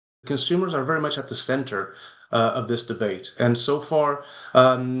consumers are very much at the center of this debate. And so far,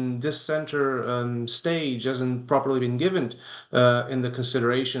 this center stage hasn't properly been given in the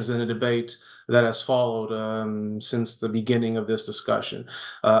considerations in the debate that has followed since the beginning of this discussion.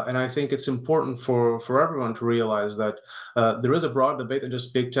 And I think it's important for everyone to realize that there is a broad debate in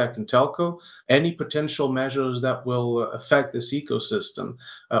just big tech and telco. Any potential measures that will affect this ecosystem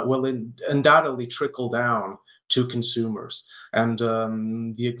will undoubtedly trickle down to consumers. And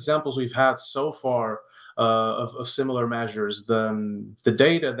the examples we've had so far of similar measures, the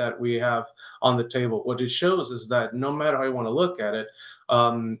data that we have on the table, what it shows is that no matter how you want to look at it,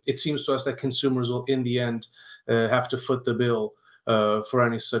 it seems to us that consumers will, in the end, have to foot the bill for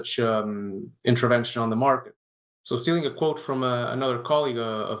any such intervention on the market. So, stealing a quote from another colleague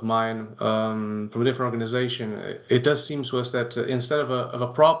of mine from a different organization, it does seem to us that instead of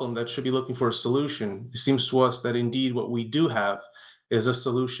a problem that should be looking for a solution, it seems to us that indeed what we do have is a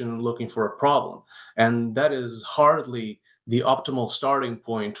solution looking for a problem. And that is hardly the optimal starting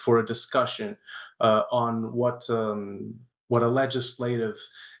point for a discussion on what a legislative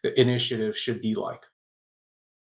initiative should be like.